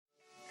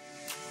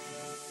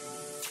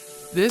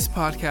This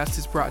podcast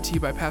is brought to you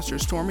by Pastor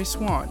Stormy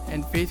Swann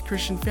and Faith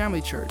Christian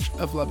Family Church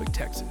of Lubbock,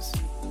 Texas.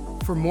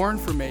 For more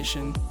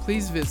information,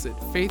 please visit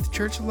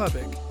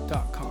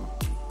faithchurchlubbock.com.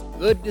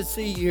 Good to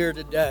see you here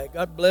today.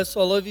 God bless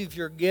all of you. If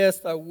you're a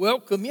guest, I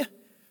welcome you.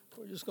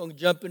 We're just going to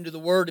jump into the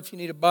Word. If you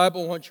need a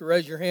Bible, why don't you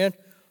raise your hand?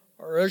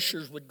 Our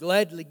ushers would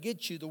gladly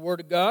get you the Word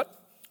of God.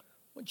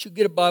 Once you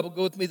get a Bible,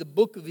 go with me to the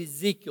book of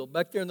Ezekiel,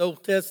 back there in the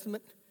Old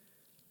Testament,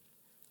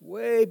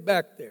 way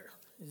back there.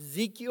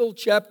 Ezekiel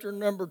chapter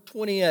number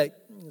 28.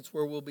 That's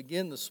where we'll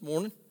begin this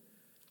morning,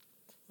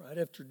 right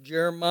after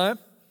Jeremiah.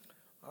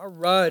 All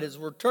right, as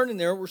we're turning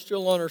there, we're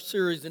still on our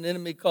series, An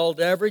Enemy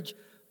Called Average.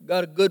 I've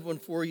got a good one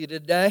for you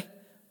today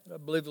that I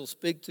believe will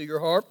speak to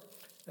your heart.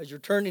 As you're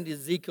turning to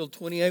Ezekiel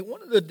 28,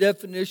 one of the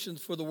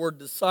definitions for the word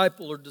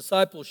disciple or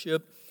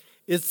discipleship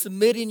is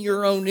submitting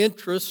your own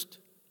interest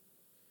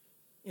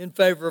in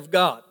favor of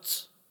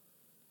God's.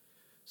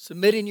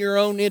 Submitting your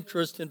own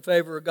interest in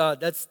favor of God.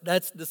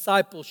 That's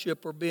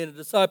discipleship or being a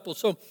disciple.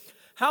 So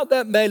how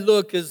that may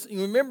look is,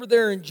 you remember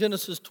there in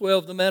Genesis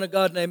 12, the man of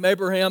God named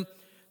Abraham,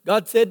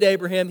 God said to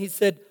Abraham, he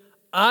said,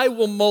 I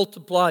will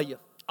multiply you.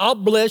 I'll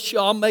bless you.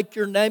 I'll make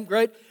your name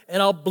great,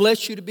 and I'll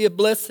bless you to be a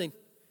blessing.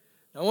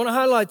 Now, I want to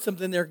highlight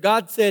something there.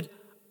 God said,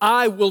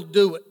 I will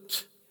do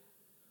it.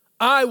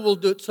 I will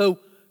do it. So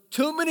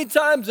too many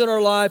times in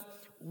our life,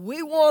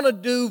 we want to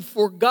do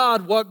for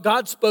God what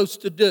God's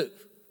supposed to do.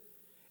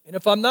 And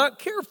if I'm not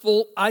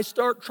careful, I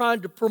start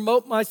trying to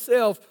promote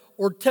myself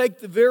or take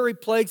the very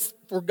place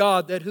for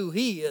God that who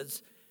He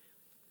is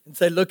and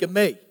say, look at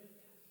me.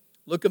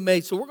 Look at me.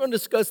 So we're going to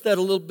discuss that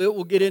a little bit.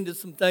 We'll get into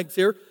some things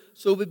here.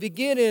 So we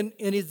begin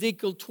in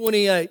Ezekiel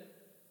 28,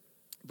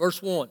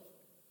 verse 1.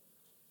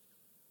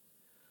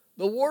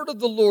 The word of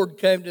the Lord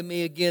came to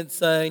me again,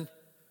 saying,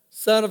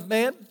 Son of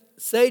man,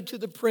 say to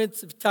the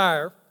prince of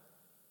Tyre,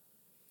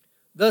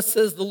 thus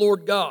says the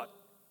Lord God,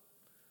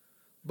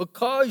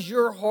 because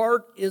your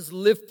heart is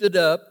lifted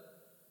up,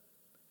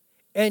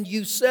 and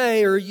you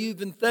say, or you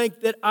even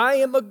think that I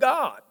am a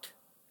God.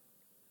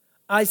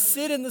 I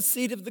sit in the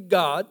seat of the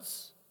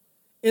gods,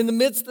 in the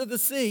midst of the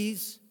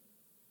seas,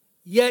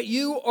 yet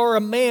you are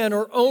a man,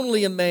 or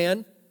only a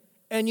man,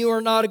 and you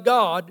are not a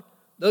God,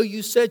 though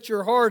you set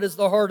your heart as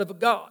the heart of a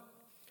God.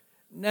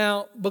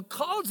 Now,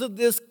 because of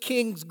this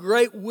king's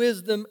great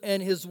wisdom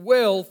and his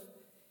wealth,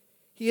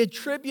 he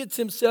attributes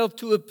himself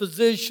to a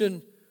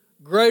position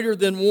greater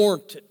than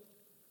warranted.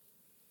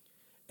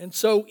 And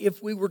so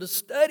if we were to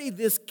study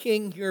this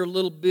king here a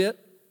little bit,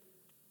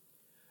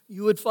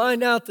 you would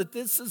find out that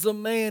this is a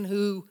man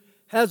who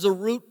has a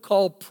root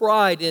called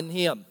pride in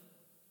him.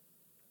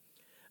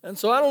 And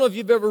so I don't know if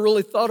you've ever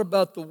really thought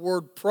about the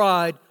word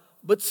pride,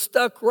 but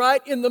stuck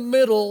right in the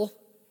middle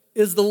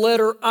is the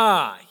letter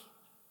I.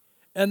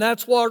 And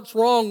that's what's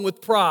wrong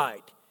with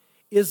pride,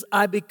 is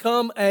I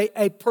become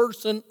a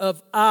person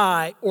of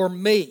I or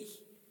me.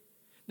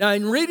 Now,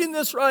 in reading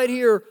this right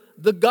here,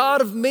 the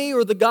God of me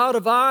or the God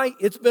of I,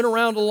 it's been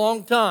around a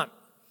long time.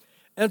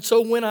 And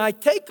so when I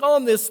take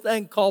on this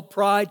thing called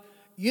pride,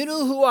 you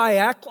know who I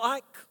act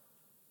like?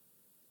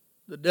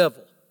 The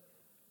devil.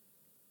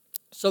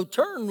 So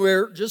turn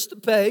where, just a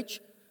page,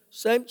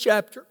 same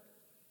chapter,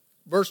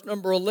 verse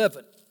number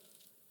 11.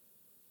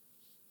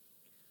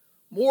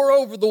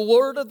 Moreover, the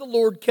word of the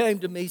Lord came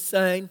to me,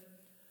 saying,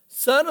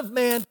 Son of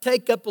man,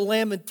 take up a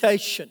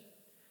lamentation.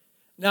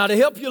 Now, to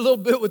help you a little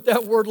bit with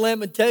that word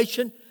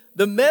lamentation,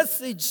 the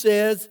Message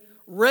says,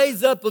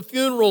 raise up a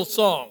funeral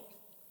song.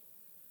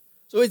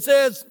 So it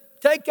says,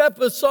 take up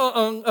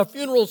a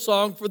funeral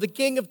song for the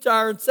king of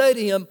Tyre and say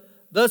to him,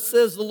 thus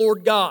says the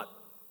Lord God.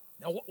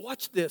 Now,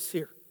 watch this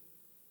here.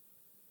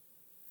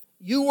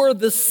 You are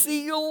the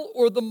seal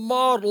or the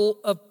model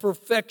of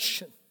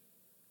perfection.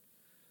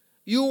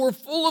 You are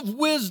full of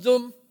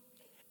wisdom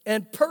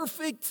and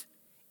perfect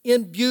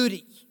in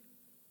beauty.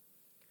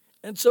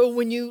 And so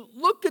when you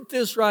look at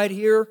this right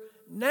here,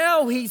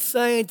 now he's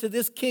saying to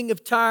this king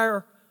of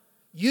Tyre,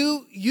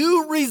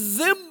 you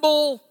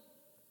resemble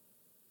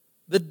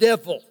the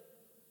devil.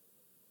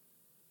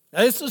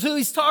 Now this is who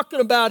he's talking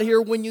about here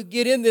when you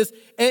get in this.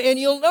 And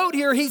you'll note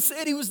here, he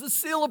said he was the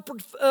seal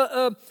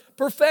of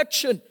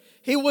perfection.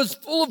 He was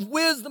full of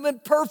wisdom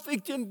and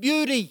perfect in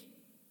beauty.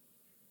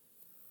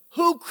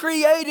 Who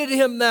created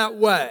him that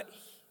way?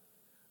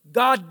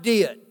 God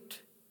did.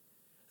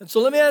 And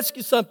so let me ask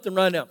you something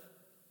right now.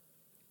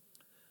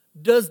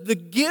 Does the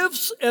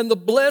gifts and the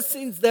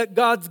blessings that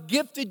God's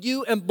gifted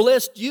you and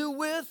blessed you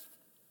with,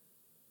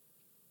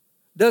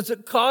 does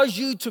it cause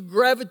you to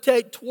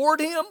gravitate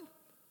toward Him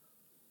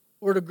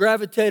or to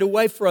gravitate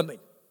away from Him?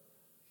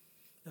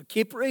 Now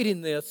keep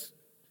reading this.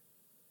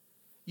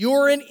 You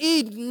are in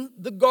Eden,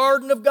 the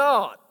garden of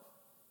God.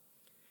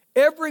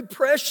 Every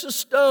precious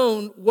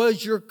stone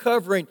was your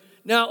covering.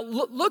 Now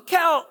look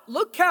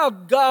how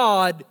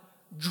God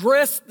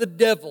dressed the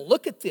devil.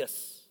 Look at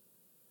this.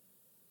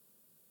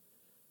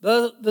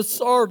 The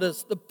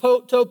sardis, the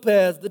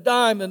topaz, the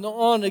diamond, the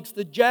onyx,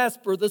 the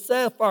jasper, the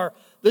sapphire,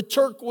 the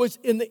turquoise,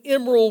 and the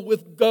emerald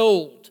with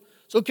gold.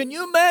 So can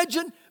you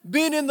imagine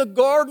being in the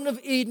Garden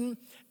of Eden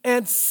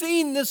and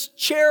seen this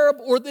cherub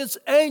or this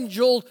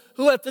angel,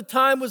 who at the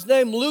time was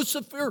named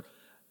Lucifer,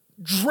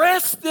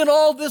 dressed in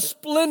all this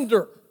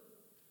splendor.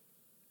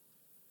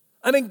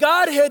 I mean,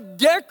 God had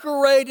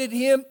decorated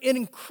him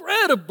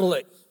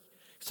incredibly.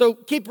 So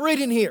keep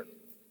reading here.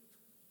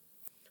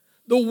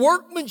 The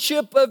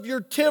workmanship of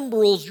your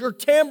timbrels, your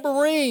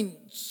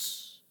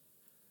tambourines,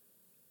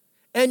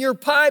 and your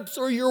pipes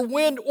or your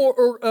wind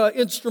or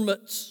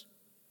instruments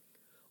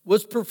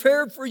was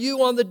prepared for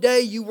you on the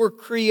day you were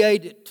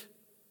created.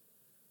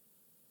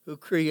 Who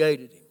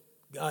created him?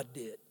 God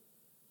did.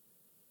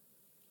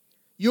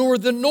 You were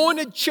the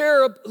anointed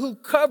cherub who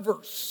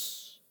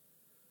covers.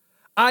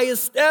 I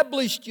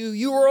established you.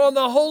 You were on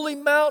the holy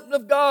mountain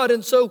of God.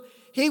 And so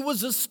he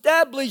was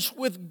established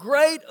with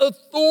great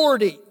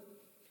authority,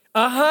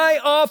 a high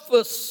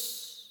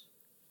office,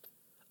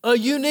 a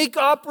unique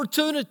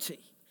opportunity.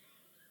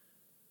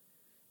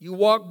 You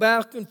walked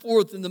back and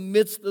forth in the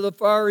midst of the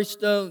fiery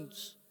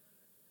stones.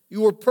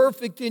 You were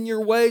perfect in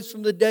your ways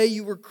from the day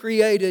you were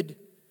created,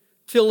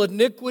 till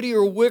iniquity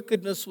or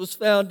wickedness was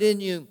found in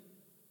you.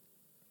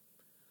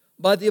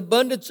 By the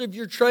abundance of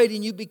your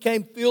trading, you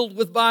became filled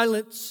with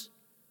violence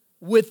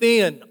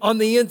within, on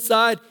the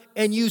inside,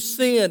 and you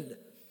sinned.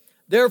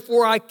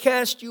 Therefore, I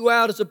cast you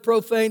out as a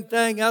profane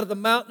thing out of the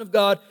mountain of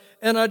God,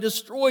 and I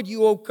destroyed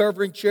you, O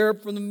covering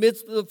cherub, from the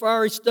midst of the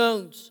fiery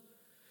stones.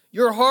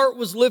 Your heart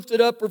was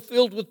lifted up or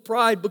filled with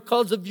pride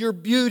because of your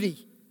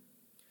beauty.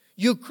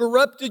 You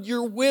corrupted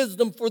your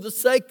wisdom for the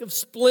sake of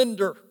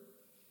splendor.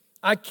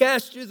 I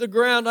cast you to the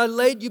ground. I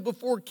laid you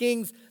before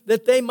kings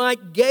that they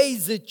might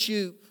gaze at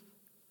you.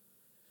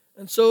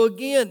 And so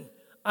again,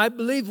 I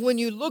believe when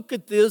you look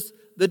at this,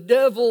 the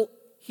devil,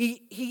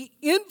 he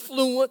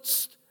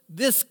influenced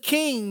this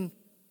king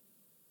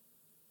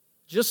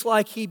just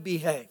like he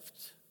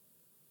behaved.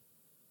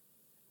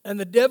 And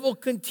the devil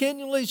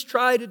continually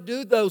tries to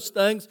do those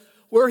things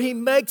where he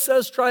makes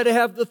us try to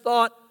have the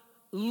thought,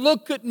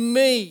 look at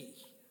me.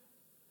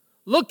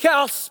 Look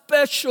how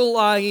special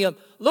I am.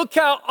 Look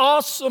how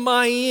awesome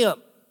I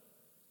am.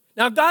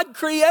 Now, God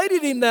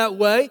created him that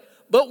way,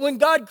 but when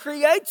God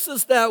creates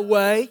us that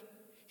way,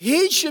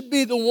 he should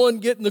be the one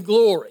getting the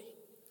glory,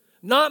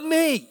 not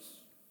me.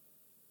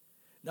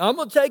 Now, I'm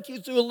going to take you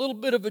through a little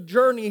bit of a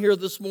journey here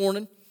this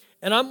morning,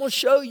 and I'm going to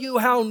show you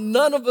how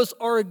none of us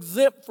are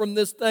exempt from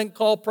this thing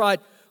called pride.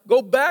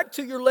 Go back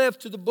to your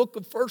left to the book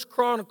of 1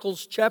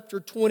 Chronicles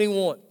chapter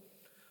 21.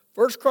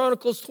 1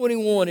 Chronicles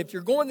 21. If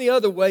you're going the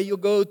other way, you'll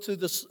go to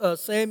the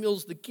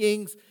Samuels, the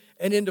Kings,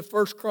 and into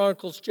 1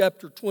 Chronicles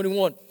chapter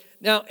 21.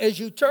 Now, as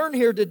you turn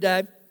here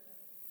today,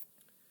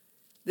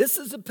 this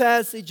is a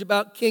passage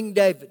about King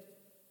David.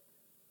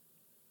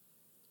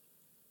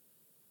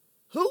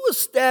 Who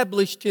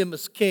established him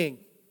as king?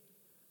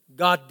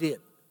 God did.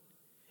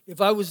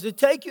 If I was to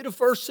take you to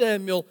 1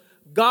 Samuel,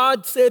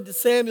 God said to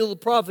Samuel the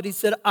prophet, he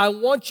said, I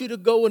want you to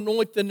go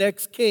anoint the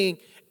next king.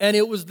 And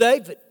it was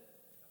David.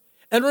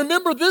 And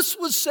remember, this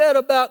was said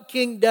about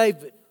King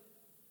David.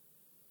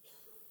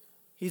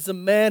 He's a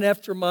man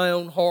after my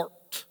own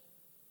heart.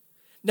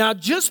 Now,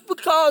 just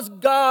because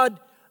God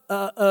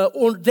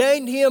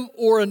ordained him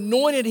or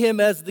anointed him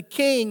as the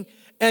king,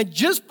 and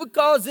just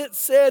because it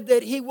said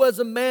that he was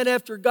a man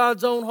after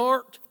God's own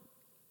heart,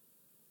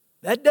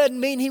 that doesn't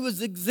mean he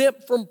was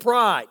exempt from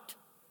pride.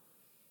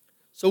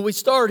 So we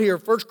start here,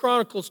 1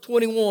 Chronicles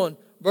 21,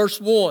 verse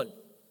 1.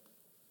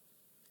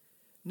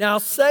 Now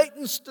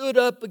Satan stood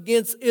up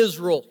against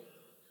Israel.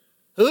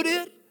 Who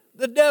did?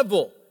 The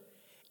devil.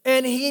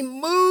 And he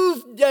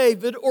moved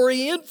David, or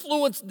he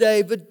influenced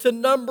David to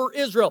number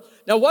Israel.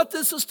 Now what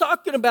this is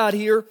talking about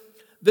here,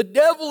 the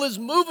devil is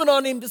moving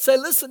on him to say,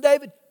 listen,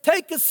 David,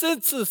 take a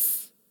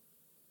census.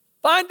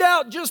 Find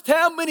out just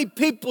how many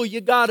people you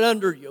got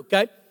under you,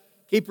 okay?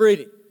 Keep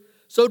reading.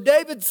 So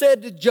David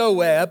said to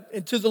Joab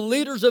and to the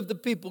leaders of the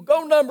people,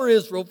 go number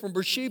Israel from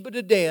Beersheba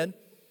to Dan,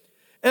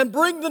 and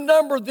bring the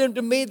number of them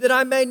to me that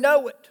I may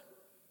know it.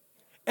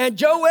 And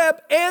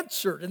Joab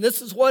answered, and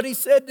this is what he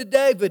said to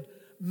David,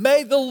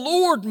 may the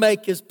Lord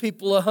make his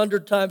people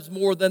 100 times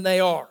more than they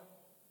are.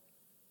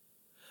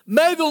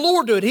 May the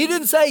Lord do it. He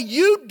didn't say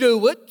you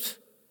do it.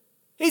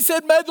 He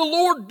said, may the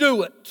Lord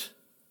do it.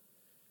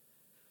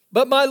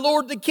 But my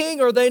Lord the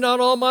king, are they not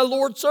all my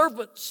Lord's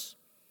servants?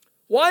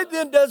 Why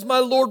then does my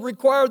Lord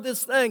require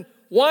this thing?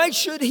 Why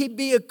should he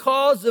be a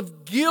cause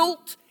of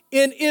guilt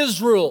in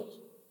Israel?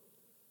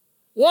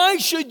 Why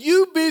should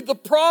you be the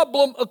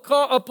problem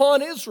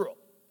upon Israel?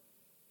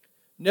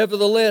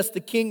 Nevertheless, the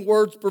king's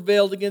words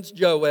prevailed against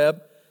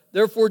Joab.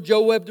 Therefore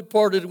Joab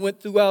departed and went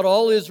throughout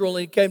all Israel,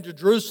 and he came to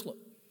Jerusalem.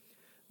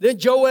 Then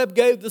Joab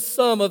gave the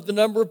sum of the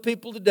number of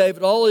people to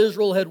David. All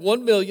Israel had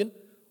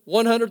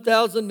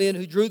 1,100,000 men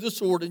who drew the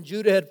sword, and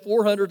Judah had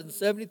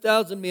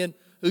 470,000 men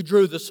who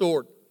drew the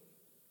sword.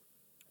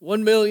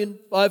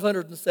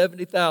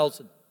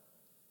 1,570,000.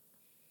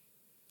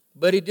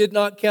 But he did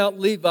not count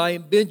Levi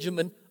and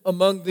Benjamin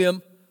among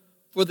them,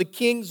 for the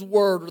king's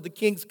word or the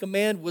king's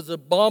command was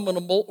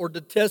abominable or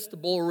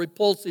detestable or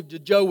repulsive to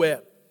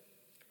Joab.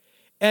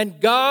 And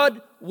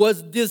God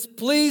was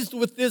displeased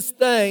with this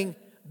thing.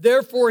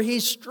 Therefore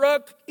he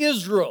struck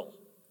Israel.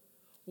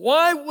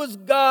 Why was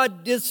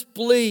God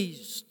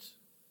displeased?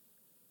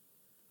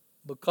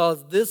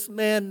 Because this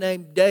man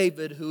named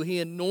David, who he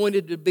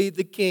anointed to be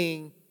the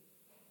king,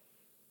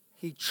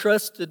 he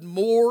trusted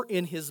more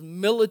in his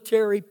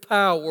military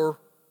power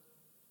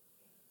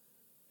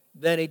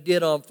than he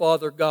did on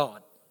Father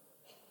God.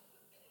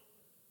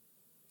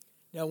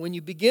 Now, when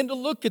you begin to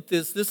look at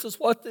this, this is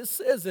what this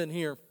says in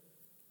here.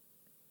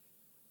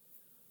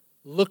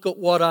 Look at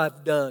what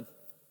I've done.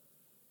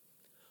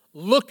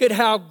 Look at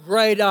how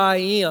great I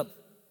am.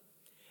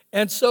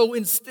 And so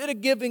instead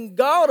of giving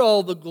God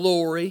all the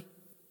glory,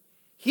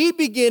 he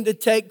began to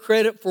take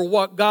credit for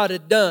what God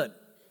had done.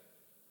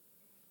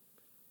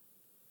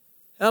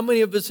 How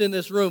many of us in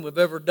this room have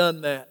ever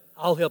done that?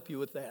 I'll help you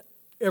with that.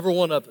 Every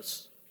one of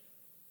us.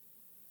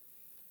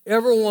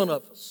 Every one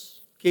of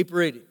us. Keep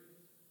reading.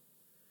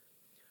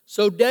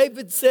 So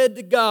David said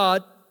to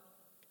God,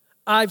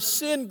 I've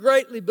sinned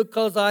greatly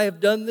because I have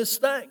done this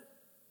thing.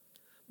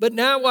 But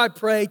now I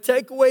pray,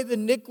 take away the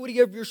iniquity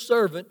of your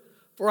servant,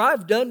 for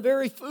I've done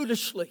very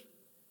foolishly.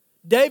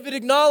 David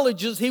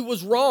acknowledges he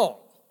was wrong.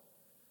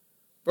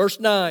 Verse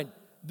 9,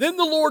 then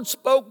the Lord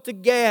spoke to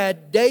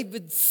Gad,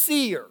 David's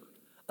seer.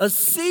 A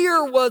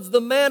seer was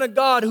the man of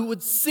God who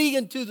would see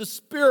into the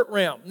spirit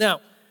realm.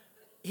 Now,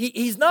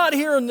 he's not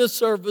here in this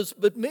service,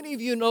 but many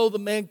of you know the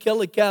man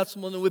Kelly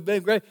Castleman that we've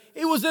been great.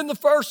 He was in the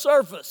first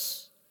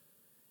service.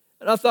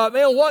 And I thought,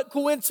 man, what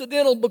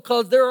coincidental,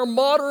 because there are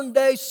modern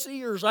day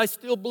seers, I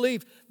still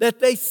believe, that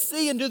they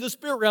see into the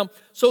spirit realm.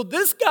 So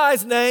this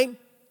guy's name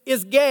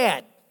is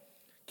Gad.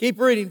 Keep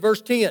reading,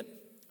 verse 10.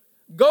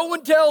 Go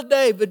and tell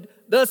David,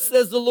 thus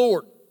says the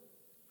Lord,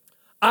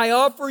 I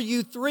offer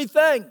you 3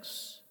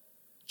 things.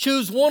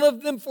 Choose one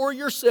of them for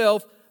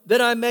yourself,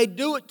 that I may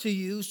do it to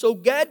you. So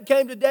Gad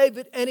came to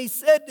David, and he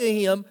said to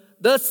him,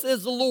 thus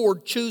says the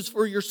Lord, choose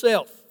for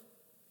yourself.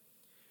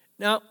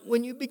 Now,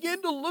 when you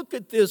begin to look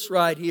at this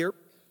right here,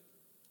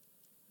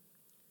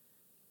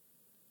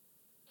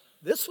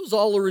 this was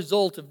all a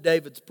result of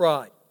David's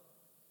pride.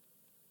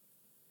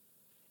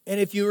 And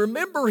if you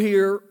remember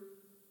here,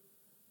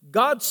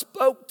 God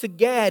spoke to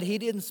Gad. He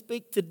didn't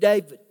speak to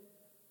David.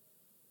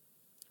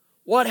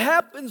 What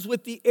happens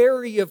with the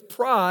area of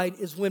pride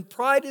is when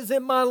pride is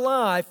in my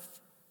life,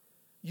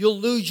 you'll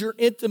lose your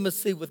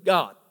intimacy with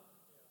God.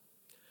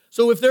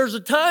 So if there's a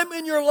time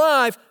in your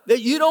life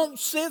that you don't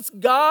sense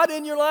God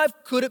in your life,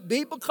 could it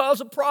be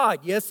because of pride?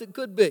 Yes, it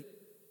could be.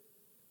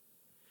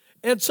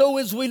 And so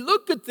as we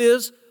look at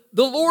this,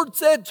 the Lord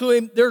said to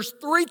him, there's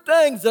 3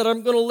 things that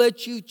I'm going to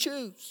let you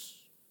choose.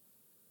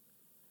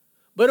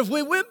 But if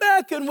we went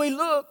back and we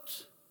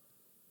looked,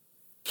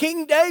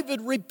 King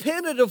David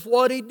repented of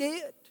what he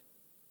did.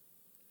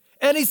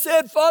 And he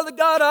said, Father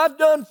God, I've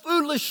done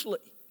foolishly.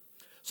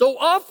 So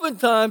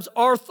oftentimes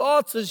our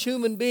thoughts as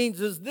human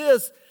beings is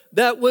this,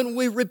 that when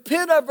we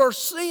repent of our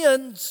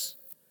sins,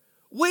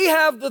 we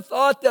have the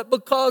thought that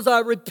because I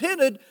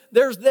repented,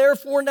 there's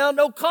therefore now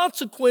no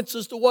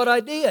consequences to what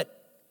I did.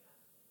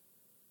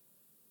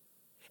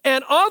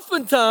 And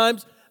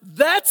oftentimes,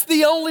 that's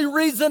the only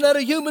reason that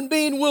a human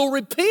being will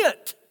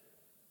repent,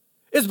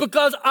 is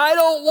because I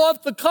don't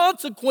want the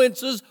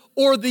consequences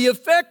or the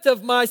effect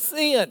of my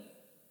sin.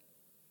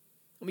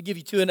 Let me give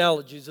you 2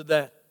 analogies of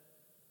that.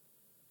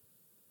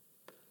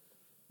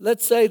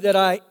 Let's say that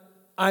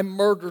I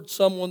murdered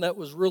someone that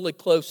was really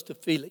close to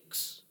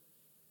Felix.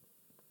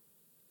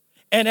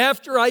 And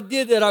after I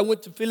did that, I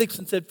went to Felix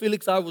and said,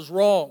 Felix, I was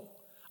wrong.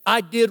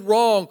 I did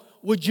wrong.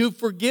 Would you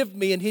forgive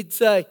me? And he'd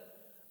say,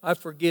 I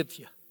forgive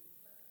you.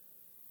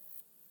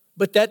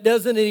 But that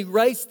doesn't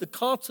erase the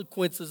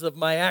consequences of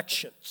my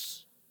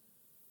actions.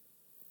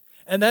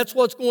 And that's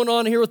what's going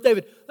on here with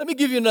David. Let me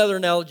give you another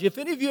analogy. If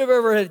any of you have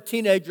ever had a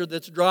teenager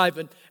that's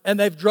driving and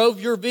they've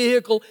drove your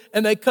vehicle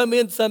and they come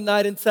in some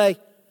night and say,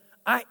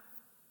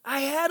 I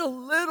had a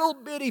little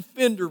bitty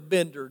fender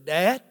bender,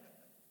 Dad.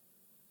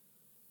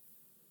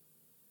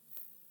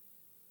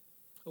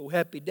 Oh,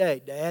 happy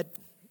day, Dad.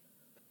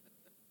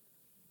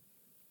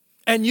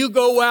 And you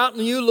go out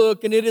and you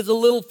look and it is a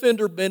little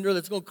fender bender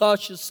that's going to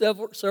cost you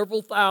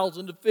several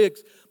thousand to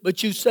fix.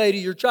 But you say to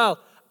your child,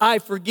 I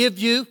forgive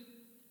you.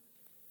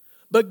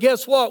 But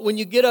guess what? When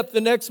you get up the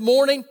next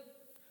morning,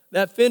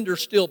 that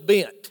fender's still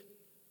bent.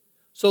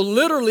 So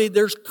literally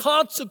there's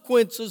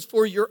consequences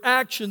for your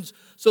actions.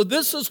 So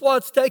this is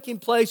what's taking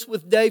place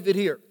with David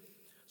here.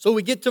 So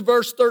we get to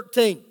verse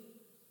 13.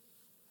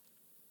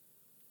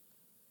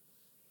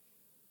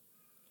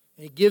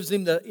 And he gives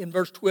him in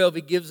verse 12,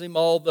 he gives him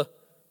all the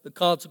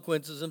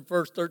consequences. In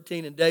verse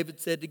 13, and David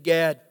said to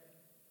Gad,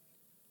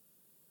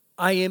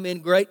 I am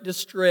in great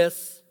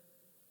distress.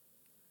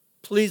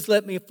 Please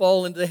let me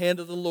fall into the hand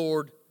of the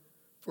Lord,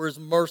 for his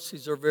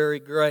mercies are very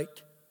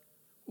great.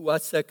 Ooh, I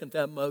second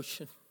that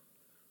motion.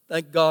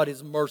 Thank God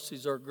his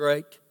mercies are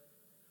great.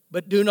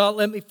 But do not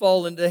let me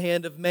fall into the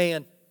hand of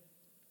man.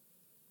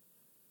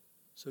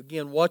 So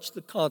again, watch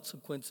the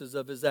consequences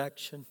of his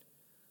action.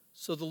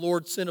 So the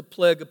Lord sent a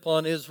plague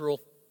upon Israel,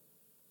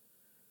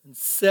 and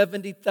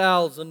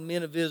 70,000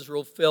 men of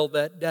Israel fell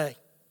that day.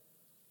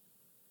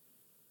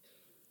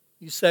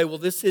 You say, well,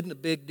 this isn't a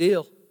big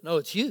deal. No,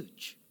 it's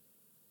huge.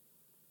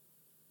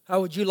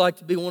 How would you like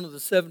to be one of the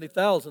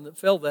 70,000 that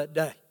fell that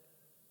day?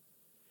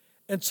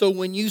 And so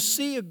when you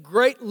see a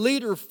great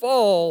leader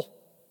fall,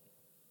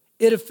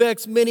 it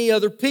affects many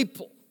other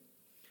people.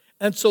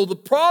 And so the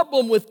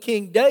problem with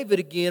King David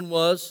again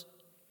was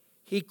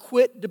he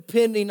quit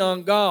depending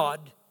on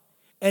God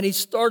and he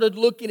started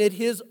looking at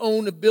his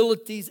own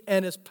abilities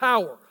and his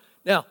power.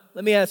 Now,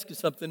 let me ask you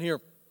something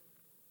here.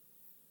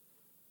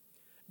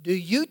 Do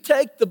you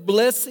take the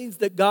blessings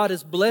that God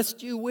has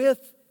blessed you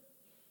with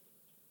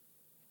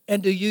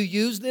and do you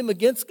use them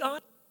against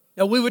God?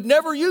 Now, we would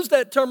never use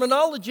that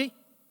terminology.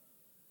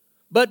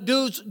 But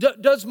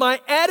does my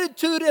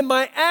attitude and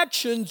my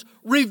actions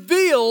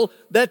reveal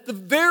that the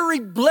very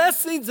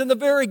blessings and the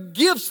very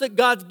gifts that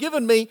God's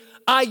given me,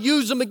 I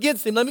use them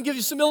against Him? Let me give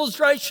you some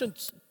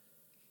illustrations.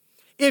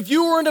 If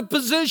you were in a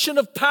position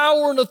of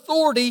power and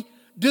authority,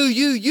 do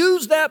you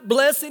use that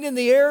blessing in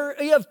the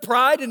area of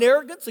pride and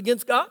arrogance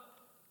against God?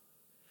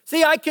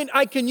 See, I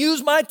can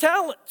use my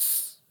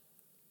talents,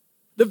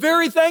 the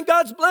very thing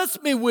God's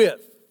blessed me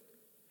with.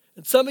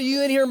 And some of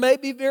you in here may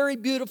be very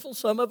beautiful,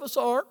 some of us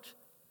aren't.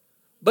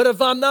 But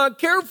if I'm not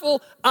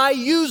careful, I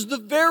use the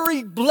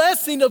very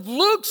blessing of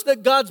looks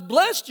that God's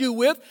blessed you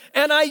with,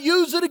 and I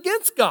use it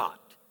against God.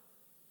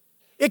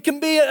 It can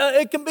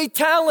be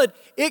talent.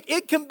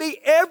 It can be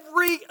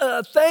every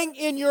thing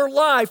in your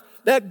life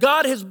that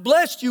God has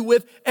blessed you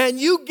with, and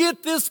you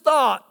get this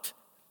thought,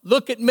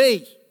 look at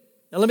me.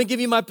 Now let me give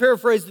you my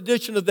paraphrased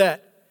edition of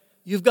that.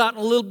 You've gotten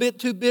a little bit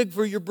too big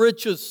for your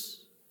britches.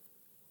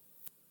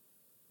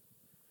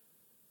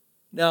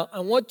 Now, I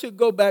want to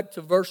go back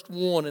to verse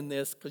 1 in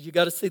this, because you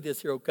got to see this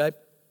here, okay?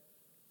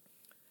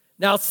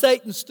 Now,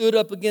 Satan stood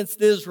up against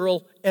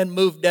Israel and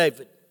moved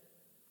David.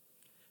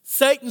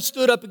 Satan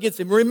stood up against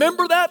him.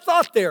 Remember that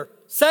thought there.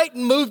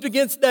 Satan moved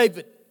against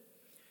David.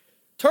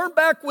 Turn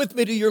back with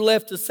me to your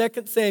left to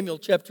 2 Samuel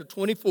chapter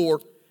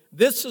 24.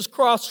 This is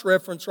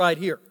cross-reference right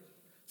here.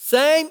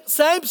 Same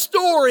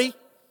story,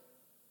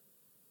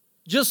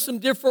 just some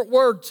different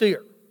words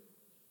here.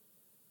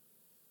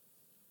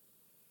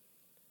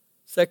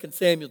 2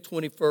 Samuel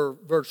 24,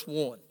 verse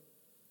 1.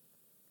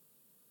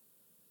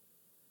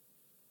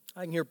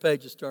 I can hear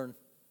pages turn.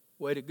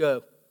 Way to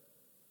go.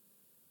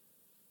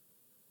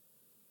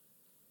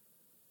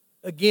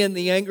 Again,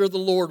 the anger of the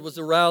Lord was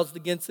aroused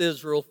against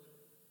Israel,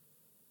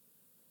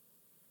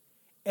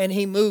 and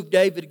he moved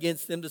David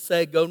against them to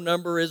say, go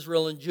number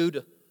Israel and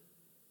Judah.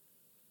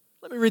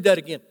 Let me read that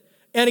again.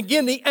 And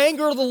again, the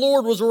anger of the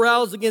Lord was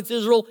aroused against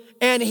Israel,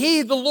 and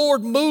he, the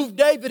Lord, moved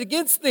David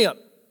against them.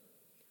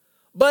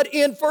 But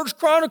in 1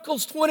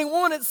 Chronicles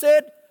 21, it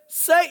said,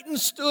 Satan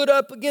stood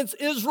up against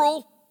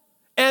Israel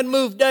and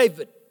moved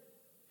David.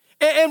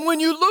 And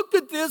when you look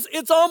at this,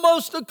 it's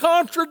almost a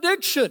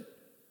contradiction.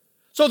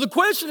 So the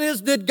question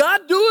is, did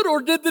God do it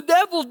or did the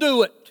devil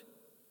do it?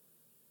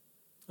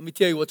 Let me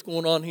tell you what's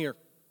going on here.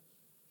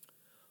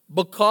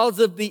 Because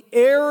of the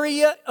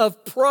area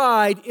of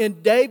pride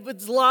in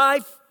David's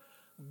life,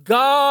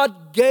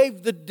 God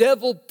gave the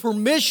devil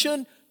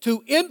permission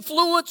to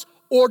influence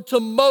or to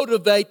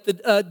motivate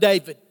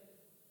David.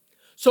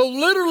 So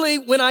literally,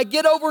 when I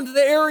get over into the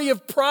area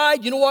of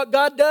pride, you know what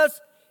God does?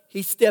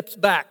 He steps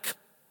back.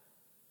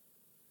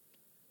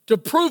 To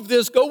prove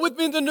this, go with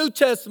me in the New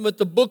Testament,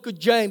 the book of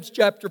James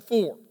chapter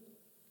 4.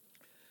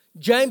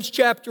 James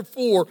chapter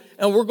 4,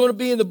 and we're going to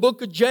be in the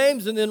book of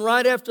James, and then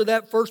right after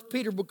that, 1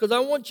 Peter, because I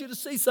want you to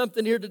see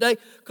something here today,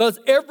 because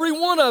every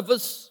one of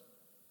us,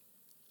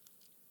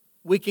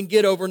 we can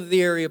get over into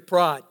the area of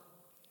pride.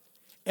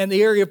 And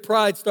the area of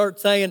pride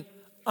starts saying,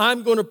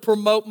 I'm going to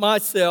promote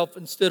myself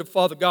instead of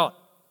Father God.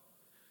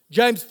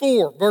 James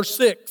 4, verse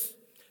 6.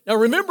 Now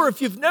remember,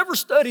 if you've never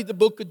studied the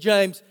book of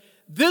James,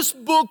 this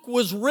book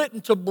was written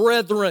to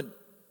brethren.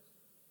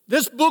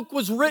 This book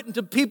was written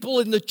to people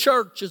in the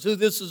church is who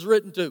this is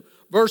written to.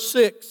 Verse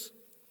 6.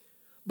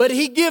 But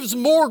he gives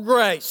more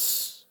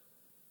grace.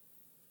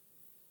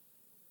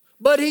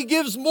 But he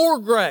gives more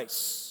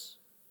grace.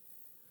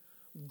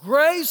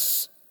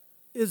 Grace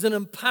is an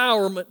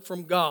empowerment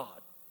from God.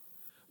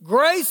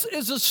 Grace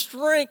is a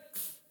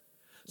strength.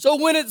 So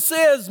when it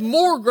says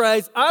more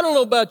grace, I don't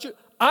know about you,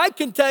 I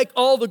can take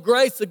all the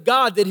grace of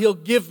God that He'll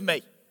give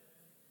me.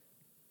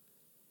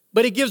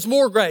 But He gives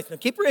more grace. Now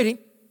keep reading.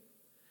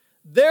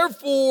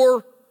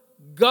 Therefore,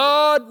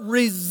 God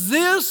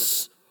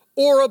resists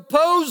or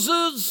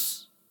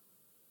opposes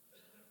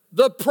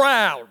the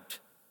proud.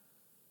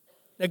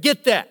 Now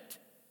get that.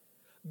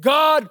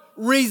 God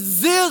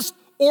resists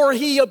or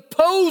He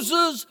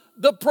opposes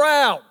the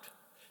proud.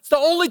 It's the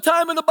only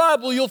time in the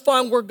Bible you'll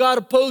find where God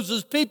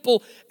opposes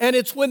people, and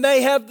it's when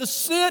they have the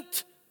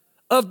scent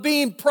of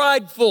being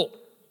prideful.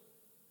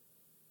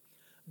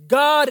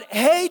 God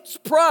hates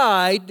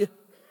pride,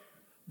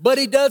 but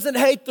He doesn't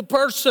hate the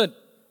person.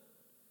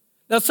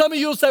 Now some of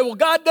you will say, well,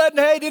 God doesn't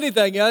hate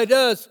anything. Yeah, He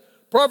does.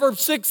 Proverbs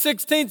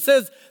 6:16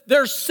 says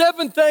there's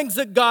 7 things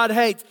that God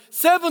hates.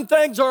 7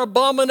 things are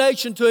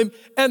abomination to Him,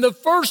 and the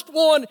first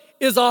one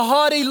is a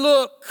haughty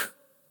look.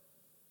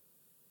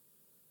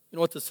 You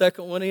know what the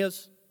second one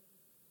is?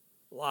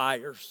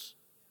 Liars.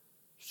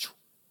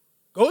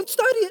 Go and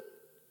study it.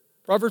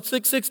 Proverbs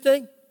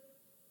 6:16.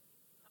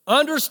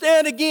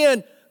 Understand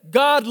again,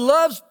 God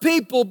loves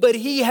people, but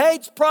He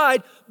hates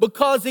pride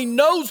because He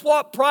knows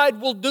what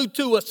pride will do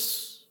to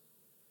us.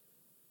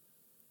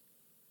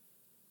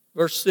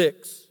 Verse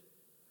 6.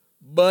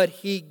 But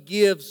He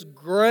gives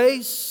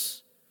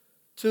grace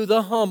to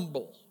the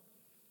humble.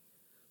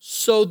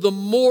 So the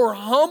more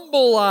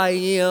humble I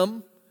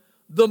am,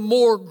 the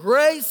more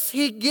grace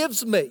He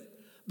gives me.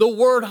 The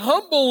word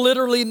humble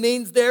literally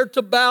means there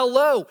to bow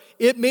low.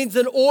 It means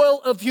an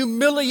oil of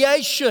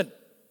humiliation.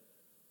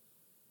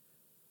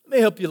 Let me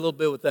help you a little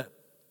bit with that.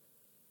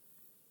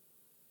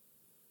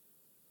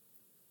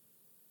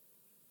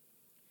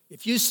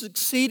 If you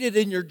succeeded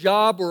in your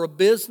job or a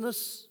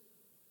business,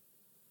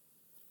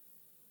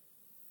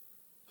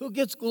 who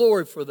gets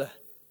glory for that?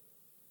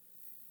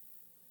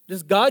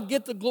 Does God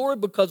get the glory?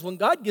 Because when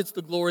God gets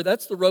the glory,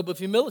 that's the robe of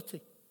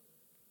humility.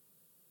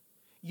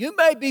 You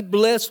may be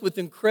blessed with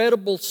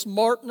incredible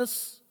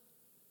smartness,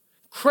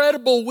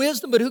 incredible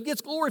wisdom, but who gets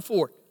glory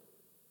for it?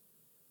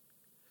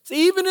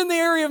 See, even in the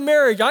area of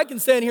marriage, I can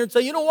stand here and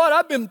say, you know what,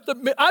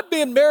 I've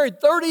been married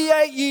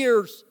 38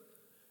 years.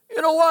 You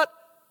know what?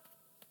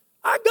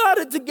 I got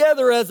it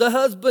together as a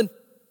husband.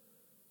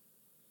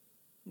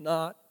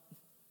 Not.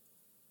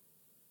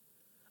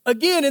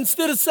 Again,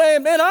 instead of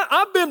saying, man,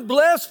 I've been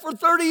blessed for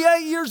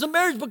 38 years of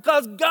marriage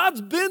because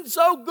God's been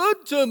so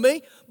good to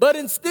me. But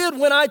instead,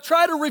 when I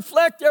try to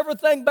reflect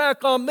everything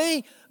back on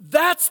me,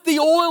 that's the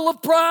oil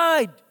of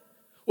pride.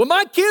 Well,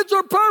 my kids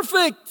are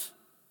perfect.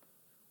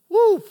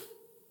 Woo.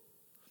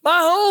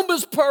 My home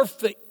is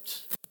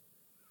perfect.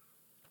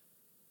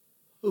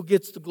 Who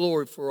gets the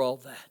glory for all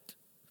that?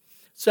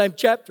 Same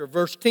chapter,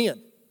 verse 10.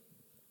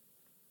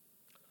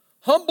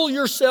 Humble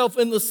yourself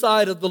in the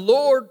sight of the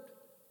Lord,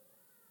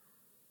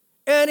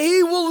 and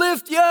He will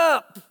lift you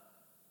up.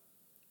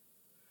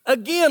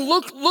 Again,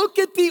 look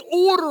at the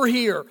order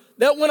here.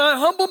 That when I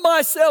humble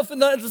myself in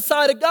the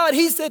sight of God,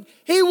 He said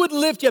He would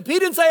lift you up. He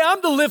didn't say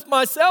I'm to lift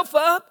myself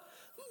up.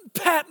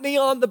 Pat me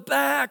on the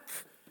back.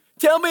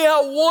 Tell me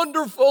how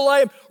wonderful I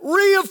am.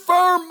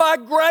 Reaffirm my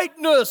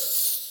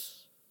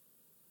greatness.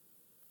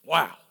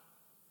 Wow.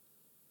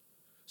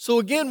 So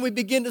again, we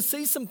begin to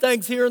see some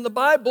things here in the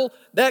Bible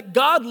that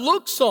God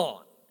looks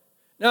on.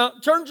 Now,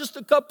 turn just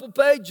a couple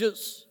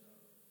pages,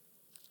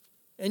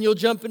 and you'll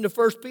jump into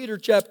 1 Peter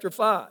chapter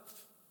 5.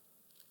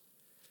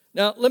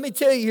 Now, let me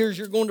tell you here as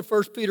you're going to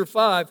 1 Peter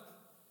 5,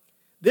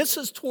 this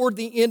is toward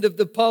the end of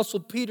the Apostle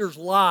Peter's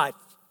life.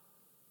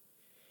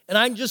 And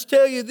I can just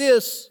tell you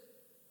this,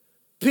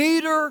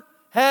 Peter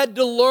had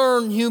to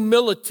learn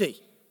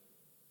humility.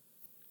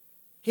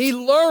 He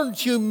learned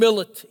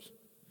humility.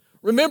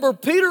 Remember,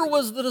 Peter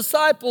was the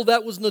disciple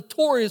that was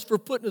notorious for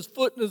putting his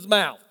foot in his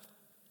mouth.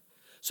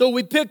 So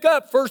we pick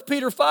up 1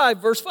 Peter 5,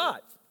 verse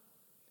 5.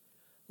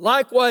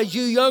 Likewise,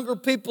 you younger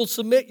people,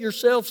 submit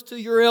yourselves to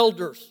your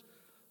elders.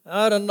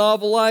 Not a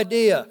novel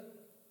idea.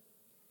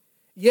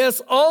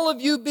 Yes, all of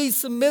you be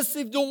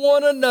submissive to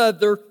one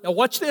another. Now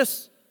watch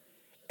this.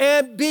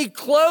 And be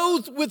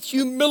clothed with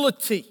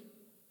humility.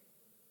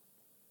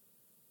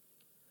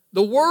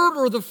 The word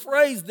or the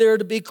phrase there,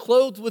 to be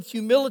clothed with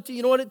humility,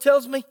 you know what it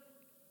tells me?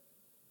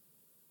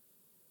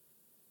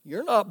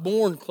 You're not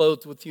born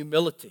clothed with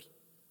humility.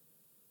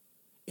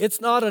 It's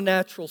not a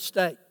natural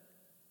state.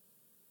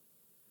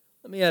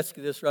 Let me ask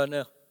you this right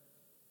now.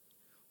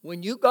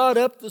 When you got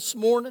up this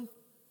morning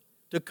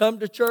to come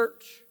to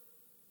church,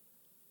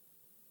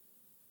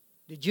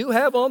 did you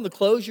have on the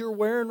clothes you're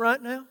wearing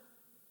right now?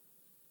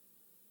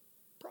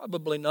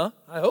 Probably not.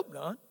 I hope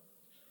not.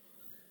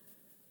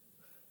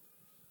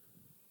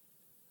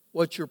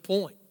 What's your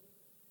point?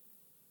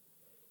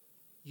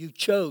 You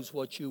chose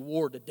what you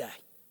wore today.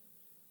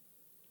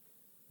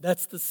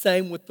 That's the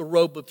same with the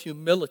robe of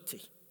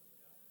humility.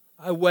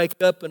 I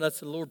wake up and I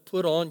say, Lord,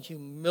 put on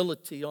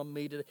humility on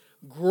me today.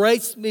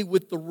 Grace me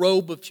with the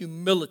robe of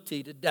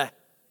humility today.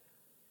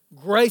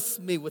 Grace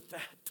me with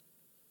that.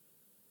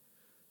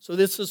 So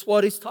this is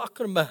what he's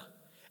talking about.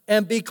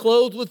 And be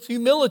clothed with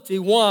humility.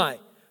 Why?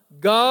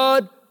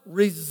 God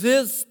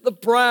resists the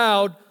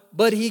proud,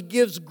 but He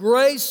gives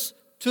grace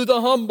to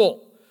the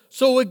humble.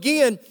 So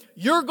again,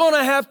 you're going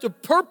to have to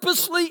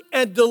purposely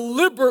and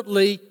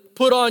deliberately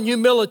put on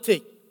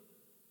humility.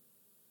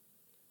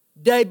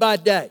 Day by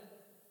day.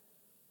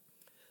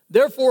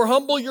 Therefore,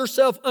 humble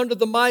yourself under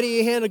the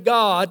mighty hand of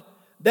God,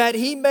 that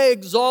He may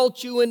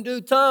exalt you in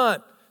due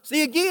time.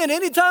 See, again,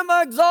 anytime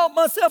I exalt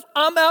myself,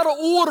 I'm out of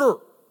order.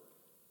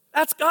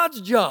 That's God's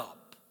job.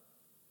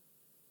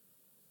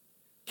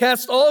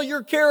 Cast all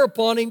your care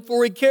upon Him,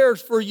 for He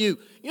cares for you.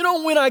 You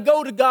know, when I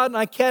go to God and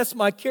I cast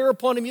my care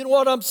upon Him, you know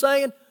what I'm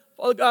saying?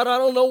 Father God, I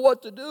don't know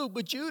what to do,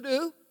 but You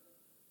do.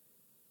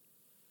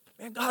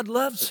 And God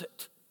loves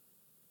it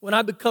when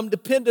I become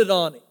dependent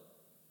on Him.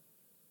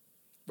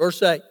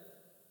 Verse 8.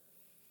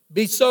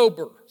 Be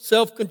sober,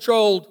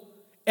 self-controlled,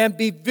 and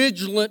be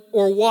vigilant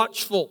or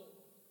watchful.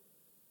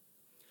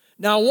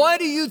 Now, why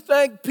do you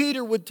think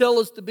Peter would tell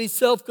us to be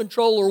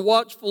self-controlled or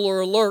watchful or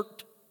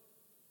alert?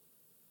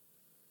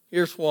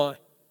 Here's why.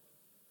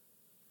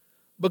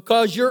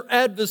 Because your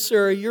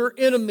adversary, your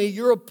enemy,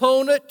 your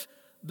opponent,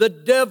 the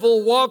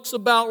devil, walks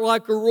about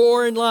like a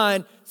roaring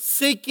lion,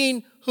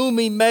 seeking whom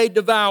he may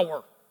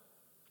devour.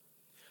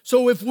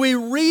 So if we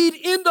read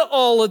into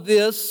all of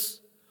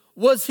this,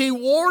 was he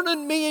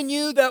warning me and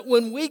you that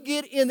when we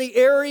get in the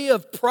area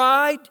of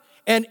pride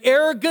and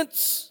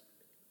arrogance,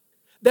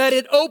 that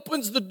it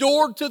opens the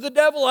door to the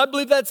devil? I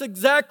believe that's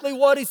exactly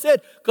what he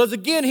said. Because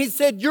again, he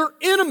said, your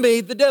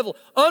enemy, the devil.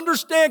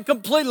 Understand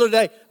completely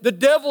today, the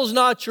devil's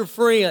not your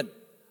friend.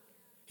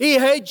 He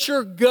hates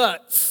your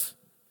guts.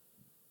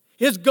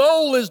 His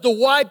goal is to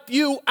wipe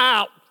you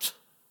out.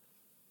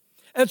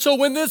 And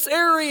so in this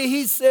area,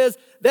 he says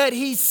that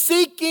he's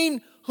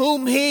seeking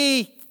whom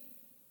he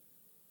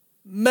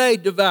may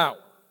devour.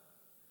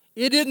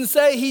 It didn't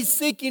say he's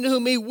seeking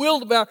whom he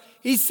will devour.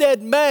 He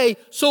said may.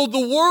 So the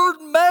word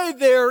may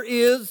there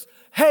is,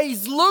 hey,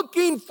 he's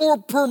looking for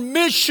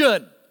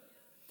permission.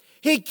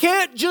 He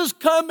can't just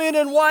come in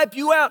and wipe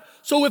you out.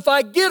 So if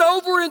I get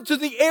over into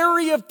the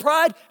area of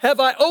pride, have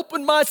I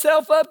opened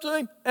myself up to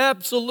him?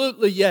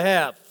 Absolutely you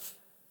have.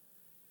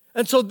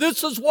 And so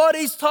this is what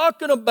he's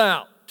talking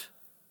about.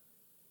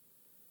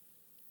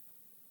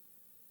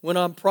 When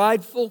I'm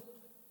prideful,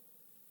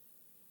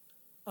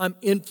 I'm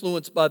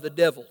influenced by the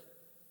devil.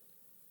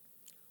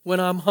 When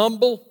I'm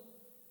humble,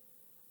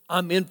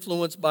 I'm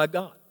influenced by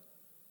God.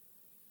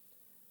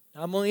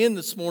 Now, I'm going to end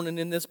this morning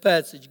in this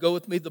passage. Go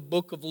with me to the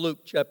book of Luke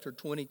chapter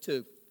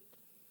 22.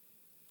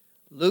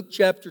 Luke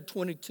chapter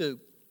 22.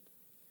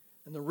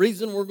 And the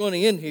reason we're going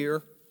to end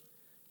here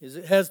is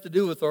it has to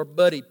do with our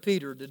buddy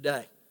Peter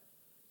today.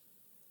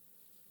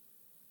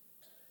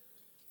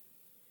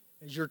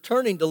 As you're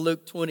turning to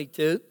Luke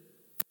 22,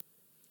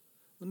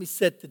 let me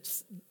set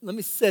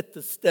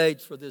the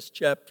stage for this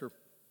chapter.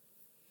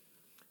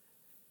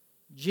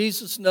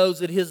 Jesus knows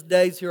that his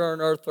days here on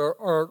earth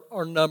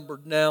are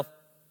numbered now.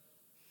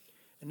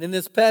 And in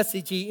this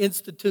passage, he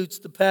institutes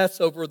the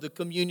Passover, the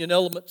communion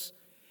elements.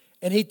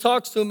 And he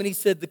talks to him and he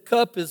said, the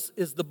cup is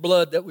the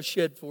blood that was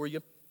shed for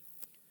you.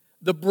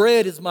 The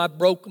bread is my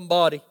broken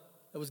body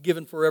that was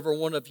given for every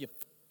one of you.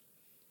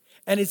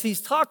 And as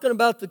he's talking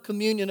about the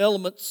communion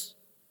elements,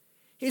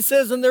 he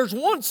says, and there's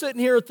one sitting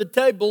here at the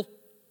table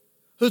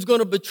who's going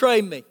to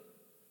betray me.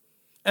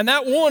 And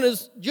that one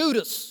is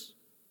Judas.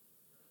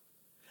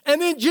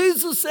 And then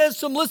Jesus says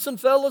to him, listen,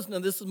 fellas, now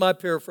this is my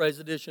paraphrase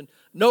edition.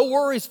 No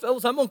worries,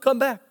 fellas, I'm going to come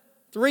back.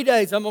 3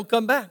 days, I'm going to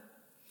come back.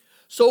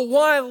 So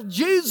while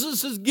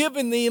Jesus is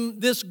giving them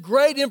this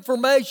great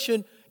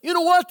information, you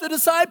know what the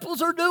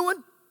disciples are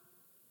doing?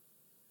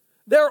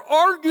 They're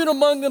arguing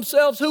among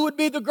themselves who would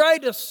be the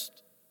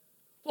greatest.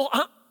 Well,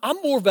 I'm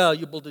more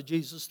valuable to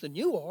Jesus than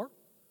you are.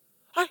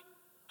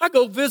 I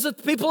go visit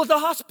the people at the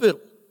hospital.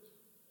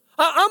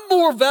 I'm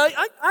more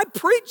valuable. I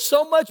preach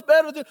so much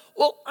better than,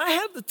 well, I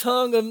have the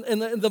tongue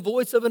and the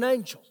voice of an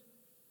angel.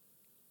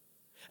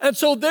 And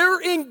so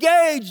they're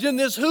engaged in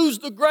this who's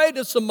the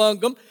greatest among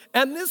them.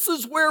 And this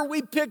is where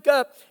we pick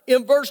up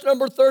in verse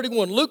number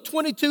 31. Luke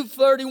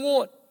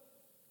 22:31.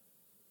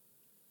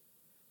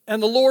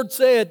 And the Lord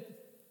said,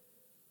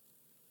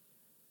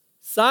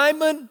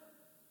 Simon,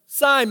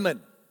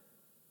 Simon.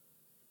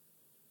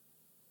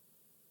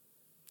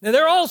 Now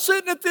they're all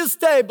sitting at this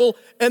table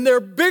and they're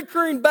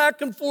bickering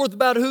back and forth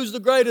about who's the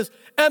greatest.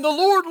 And the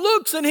Lord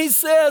looks and he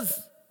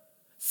says,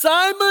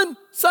 Simon,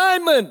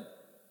 Simon.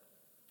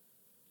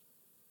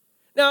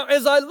 Now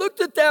as I looked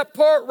at that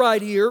part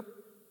right here,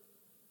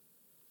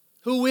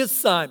 who is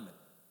Simon?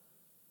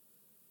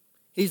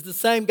 He's the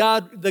same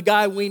guy, the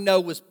guy we know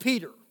was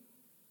Peter.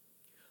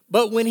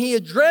 But when he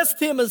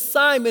addressed him as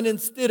Simon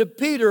instead of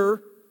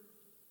Peter,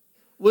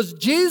 was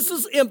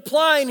Jesus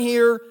implying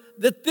here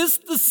that this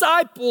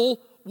disciple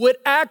would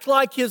act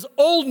like his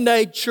old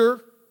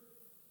nature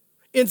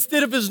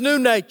instead of his new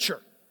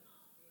nature?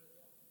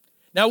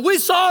 Now we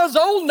saw his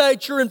old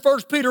nature in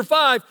 1 Peter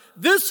 5.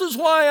 This is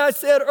why I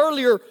said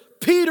earlier,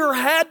 Peter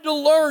had to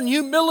learn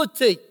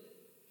humility.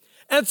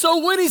 And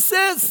so when he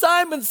says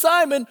Simon,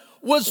 Simon,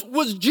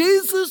 was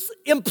Jesus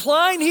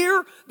implying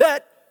here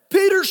that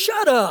Peter,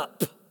 shut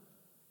up?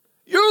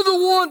 You're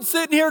the one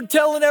sitting here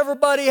telling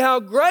everybody how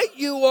great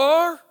you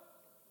are.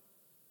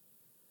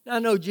 Now, I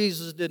know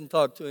Jesus didn't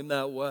talk to him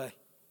that way.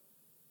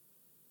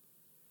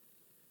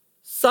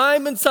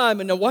 Simon,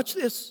 Simon. Now watch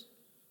this.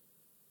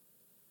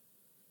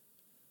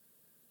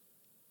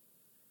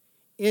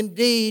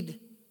 Indeed,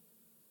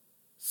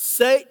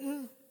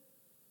 Satan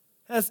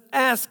has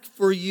asked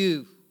for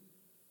you.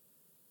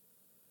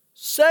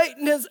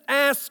 Satan has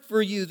asked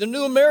for you. The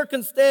New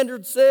American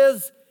Standard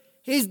says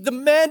he's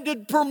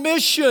demanded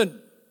permission.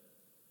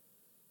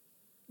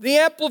 The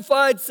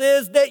Amplified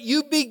says that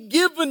you be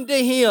given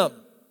to him.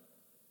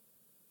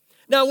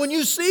 Now, when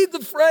you see the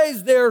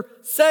phrase there,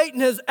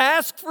 Satan has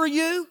asked for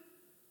you,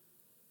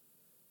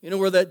 you know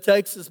where that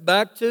takes us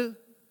back to?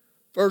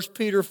 1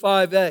 Peter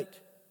 5:8.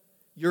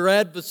 Your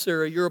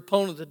adversary, your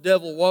opponent, the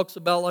devil, walks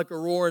about like a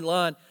roaring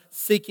lion,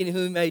 seeking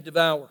whom he may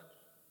devour.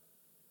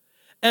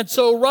 And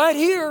so right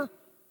here,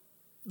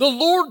 the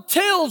Lord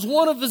tells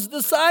one of his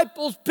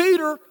disciples,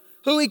 Peter,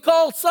 who he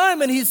called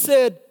Simon, he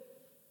said,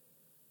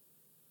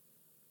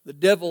 the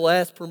devil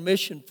asked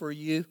permission for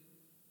you.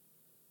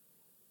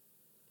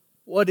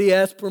 What did he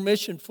ask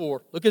permission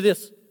for? Look at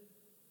this.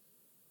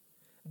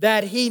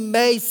 That he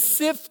may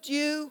sift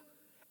you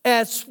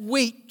as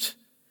wheat.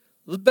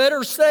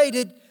 Better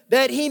stated,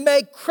 that he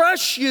may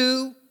crush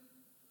you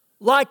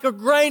like a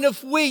grain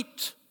of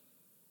wheat.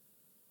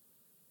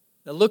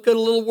 Now look at a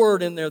little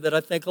word in there that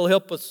I think will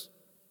help us.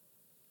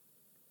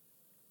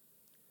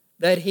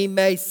 That he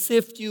may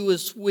sift you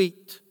as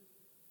wheat.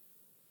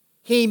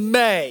 He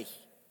may.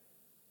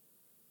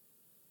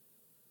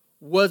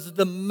 Was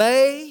the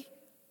may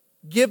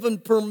given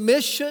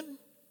permission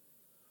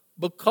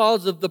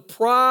because of the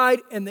pride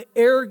and the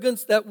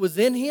arrogance that was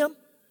in him?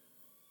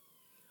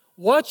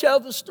 Watch how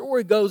the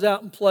story goes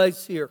out in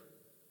place here.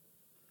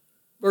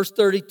 Verse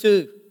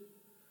 32.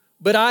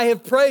 But I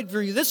have prayed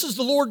for you. This is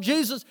the Lord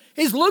Jesus.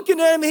 He's looking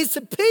at him. He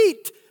said,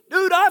 Pete,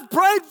 dude, I've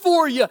prayed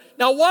for you.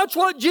 Now watch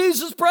what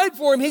Jesus prayed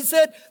for him. He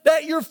said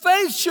that your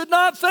faith should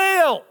not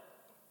fail.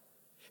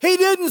 He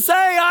didn't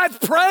say,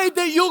 I've prayed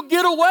that you'll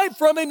get away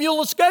from him,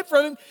 you'll escape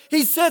from him.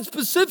 He said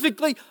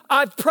specifically,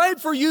 I've prayed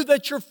for you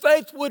that your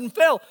faith wouldn't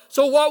fail.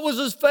 So what was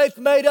his faith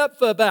made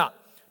up about?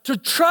 To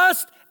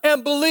trust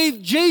and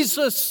believe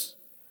Jesus.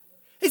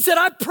 He said,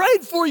 I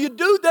prayed for you,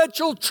 dude, that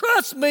you'll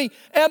trust me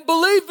and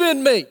believe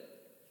in me.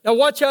 Now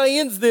watch how he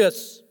ends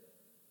this.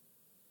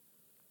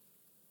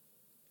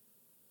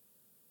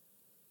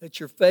 That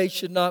your faith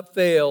should not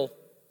fail.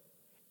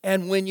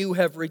 And when you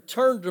have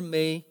returned to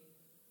me,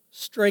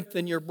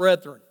 strengthen your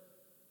brethren.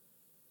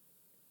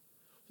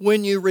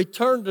 When you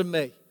return to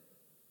me.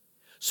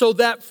 So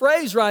that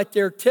phrase right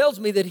there tells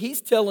me that he's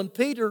telling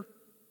Peter,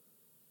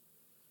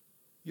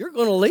 you're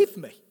going to leave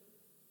me.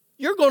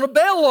 You're going to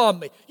bail on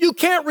me. You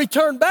can't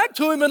return back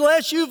to him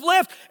unless you've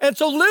left. And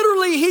so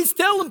literally he's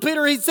telling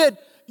Peter, he said,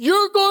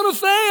 you're going to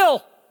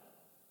fail.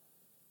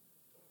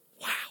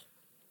 Wow.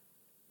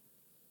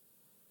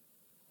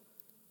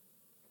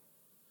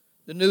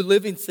 The New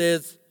Living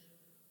says,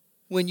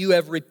 when you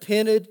have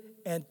repented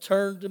and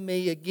turned to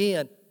me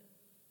again.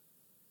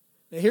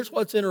 Now here's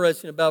what's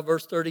interesting about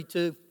verse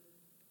 32.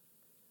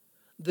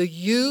 The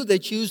you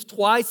that's used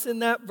twice in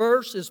that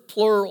verse is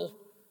plural.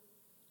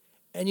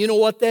 And you know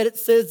what that it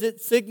says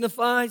it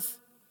signifies?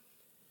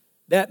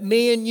 That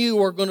me and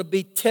you are going to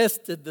be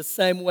tested the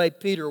same way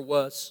Peter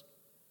was.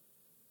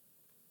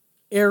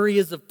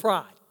 Areas of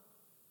pride.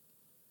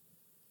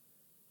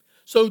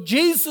 So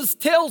Jesus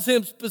tells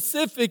him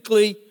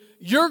specifically,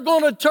 you're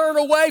going to turn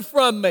away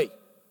from me.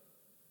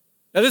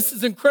 Now this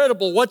is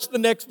incredible. Watch the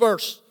next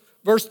verse.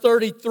 Verse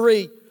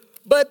 33.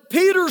 But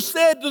Peter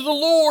said to the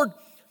Lord,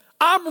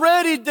 I'm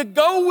ready to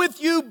go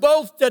with you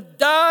both to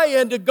die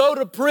and to go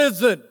to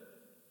prison.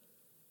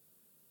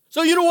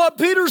 So you know what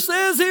Peter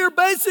says here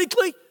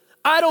basically?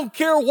 I don't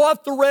care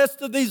what the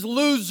rest of these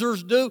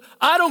losers do.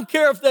 I don't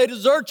care if they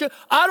desert you.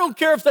 I don't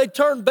care if they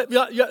turn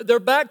their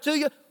back to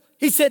you.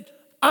 He said,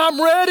 I'm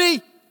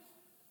ready.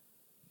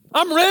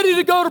 I'm ready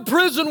to go to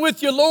prison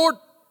with you, Lord.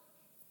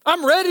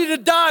 I'm ready to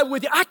die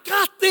with you. I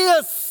got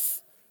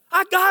this.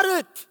 I got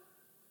it.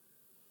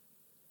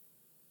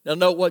 Now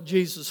note what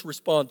Jesus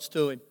responds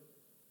to him.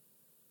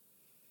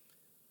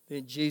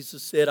 Then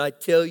Jesus said, I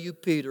tell you,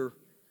 Peter,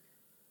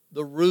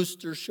 the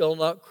rooster shall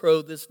not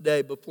crow this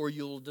day before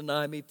you will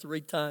deny me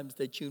 3 times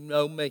that you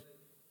know me.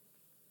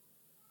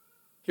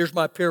 Here's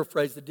my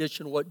paraphrase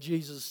edition of what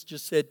Jesus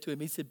just said to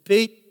him. He said,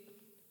 Pete,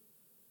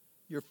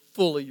 you're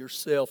full of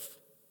yourself.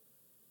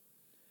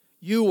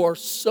 You are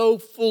so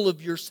full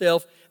of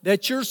yourself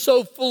that you're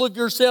so full of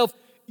yourself,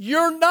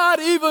 you're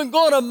not even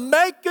going to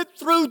make it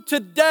through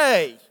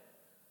today.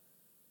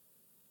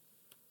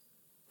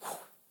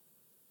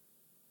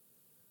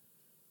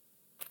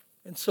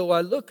 And so I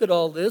look at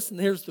all this, and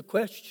here's the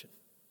question.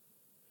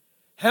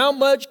 How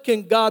much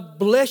can God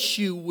bless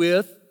you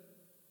with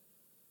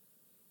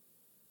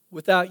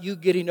without you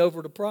getting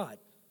over to pride?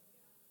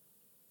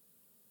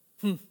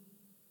 I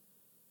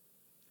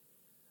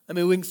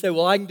mean, we can say,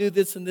 well, I can do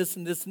this and this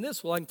and this and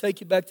this. Well, I can take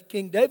you back to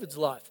King David's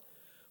life.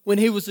 When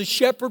he was a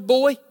shepherd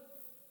boy,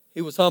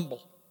 he was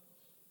humble.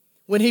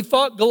 When he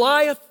fought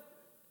Goliath,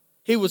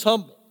 he was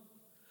humble.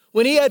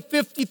 When he had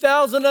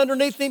 50,000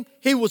 underneath him,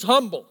 he was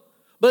humble.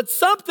 But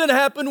something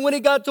happened when he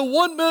got to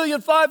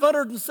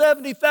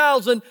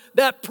 1,570,000,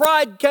 that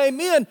pride came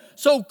in.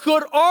 So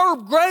could our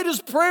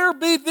greatest prayer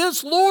be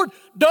this, Lord,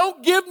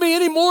 don't give me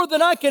any more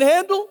than I can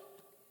handle?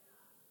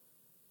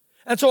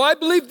 And so I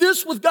believe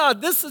this with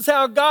God. This is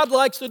how God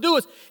likes to do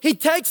it. He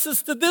takes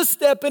us to this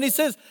step and he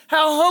says,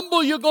 how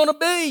humble you're going to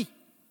be.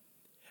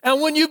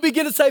 And when you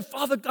begin to say,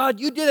 Father God,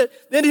 you did it,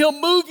 then he'll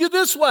move you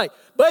this way.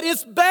 But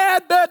it's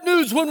bad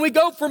news when we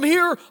go from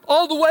here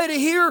all the way to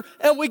here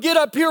and we get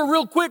up here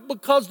real quick,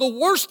 because the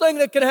worst thing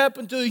that can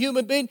happen to a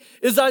human being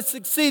is I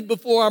succeed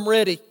before I'm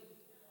ready.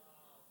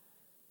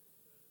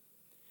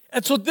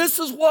 And so this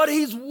is what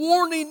he's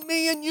warning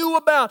me and you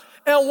about.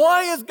 And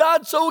why is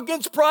God so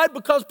against pride?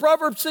 Because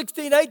Proverbs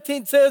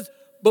 16:18 says,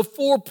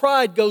 before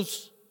pride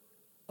goes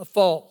a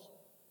fall,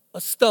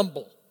 a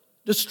stumble,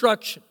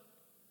 destruction.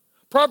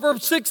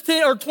 Proverbs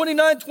 16 or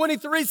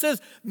 29:23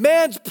 says,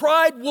 man's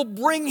pride will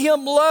bring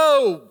him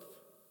low.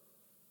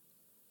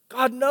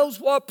 God knows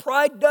what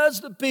pride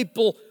does to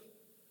people.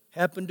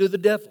 Happened to the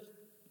devil.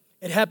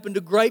 It happened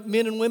to great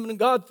men and women of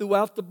God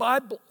throughout the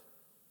Bible.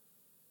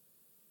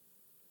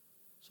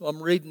 So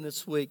I'm reading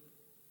this week.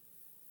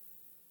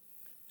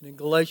 And in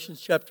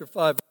Galatians chapter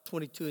 5,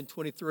 22 and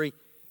 23,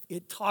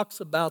 it talks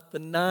about the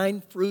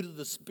 9 fruit of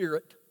the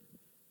Spirit.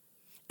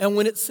 And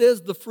when it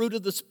says the fruit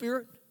of the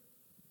Spirit,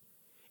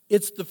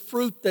 it's the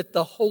fruit that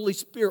the Holy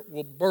Spirit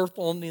will birth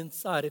on the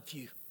inside of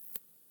you.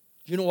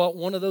 Do you know what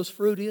one of those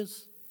fruit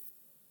is?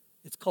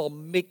 It's called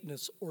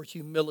meekness or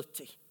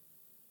humility.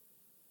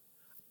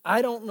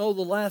 I don't know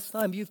the last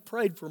time you've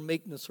prayed for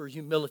meekness or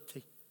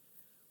humility,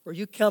 where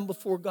you come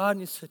before God and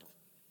you said,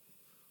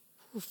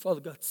 oh,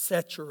 Father God,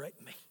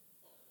 saturate me.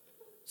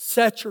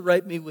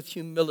 Saturate me with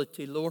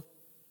humility, Lord.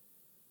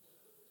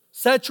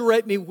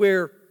 Saturate me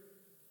where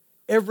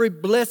every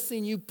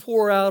blessing you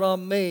pour out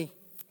on me,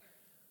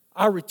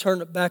 I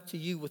return it back to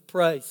you with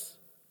praise.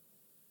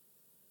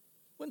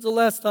 When's the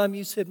last time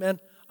you said, man,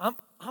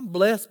 I'm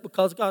blessed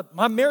because of God.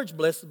 My marriage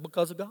blessed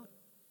because of God.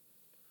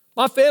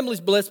 My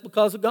family's blessed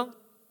because of God.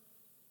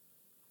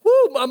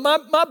 Woo,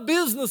 my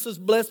business is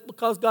blessed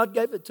because God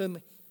gave it to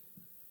me.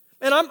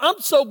 And I'm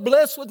so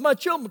blessed with my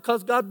children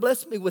because God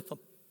blessed me with them.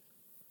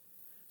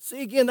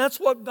 See, again, that's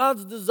what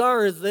God's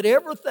desire is, that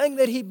everything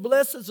that He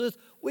blesses us,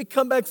 we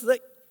come back and say,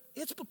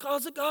 it's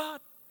because of God.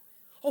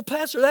 Oh,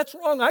 Pastor, that's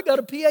wrong. I got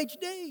a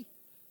PhD.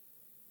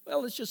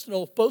 Well, it's just an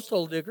old post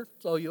hole digger.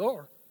 That's all you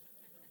are.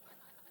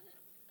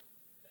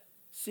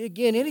 See,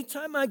 again,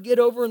 anytime I get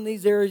over in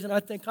these areas and I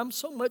think I'm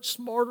so much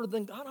smarter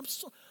than God, I'm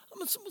so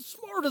much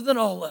smarter than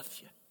all of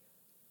you.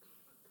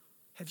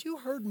 Have you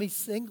heard me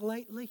sing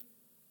lately?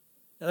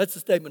 Now, that's a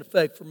statement of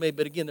faith for me,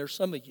 but again, there's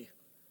some of you.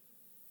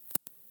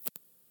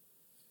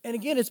 And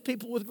again, it's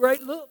people with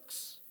great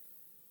looks.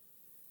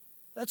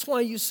 That's why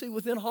you see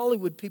within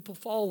Hollywood people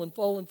fall and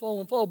fall and fall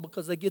and fall,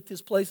 because they get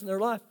this place in their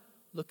life.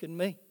 Look at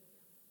me.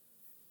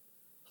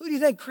 Who do you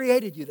think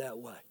created you that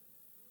way?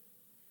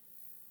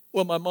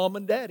 Well, my mom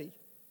and daddy.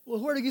 Well,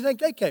 where do you think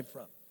they came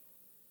from?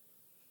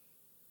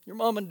 Your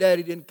mom and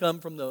daddy didn't come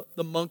from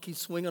the monkey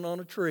swinging on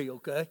a tree,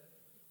 okay?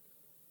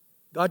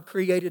 God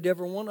created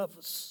every one of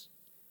us.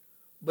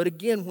 But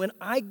again, when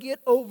I get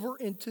over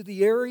into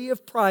the area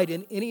of pride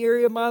in any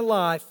area of my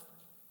life,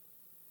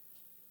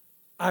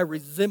 I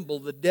resemble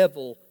the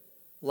devil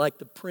like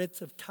the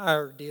prince of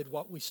Tyre did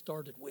what we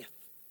started with.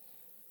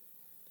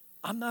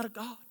 I'm not a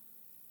God.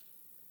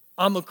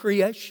 I'm a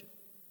creation.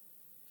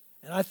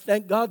 And I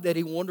thank God that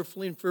He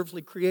wonderfully and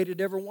fearfully created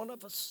every one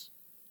of us.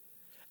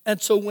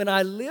 And so when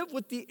I live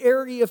with the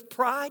area of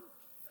pride,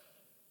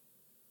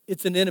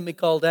 it's an enemy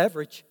called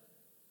average.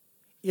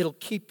 It'll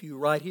keep you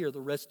right here the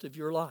rest of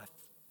your life.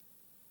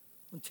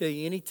 I'll tell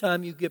you,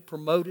 anytime you get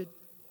promoted,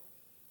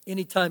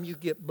 anytime you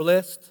get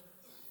blessed,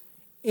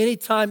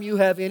 anytime you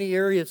have any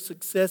area of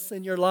success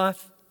in your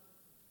life,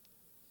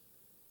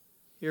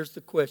 here's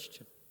the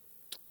question.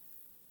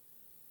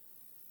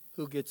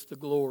 Who gets the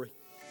glory?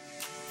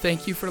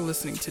 Thank you for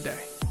listening today.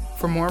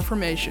 For more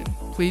information,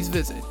 please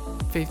visit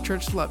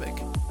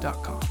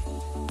faithchurchlubbock.com.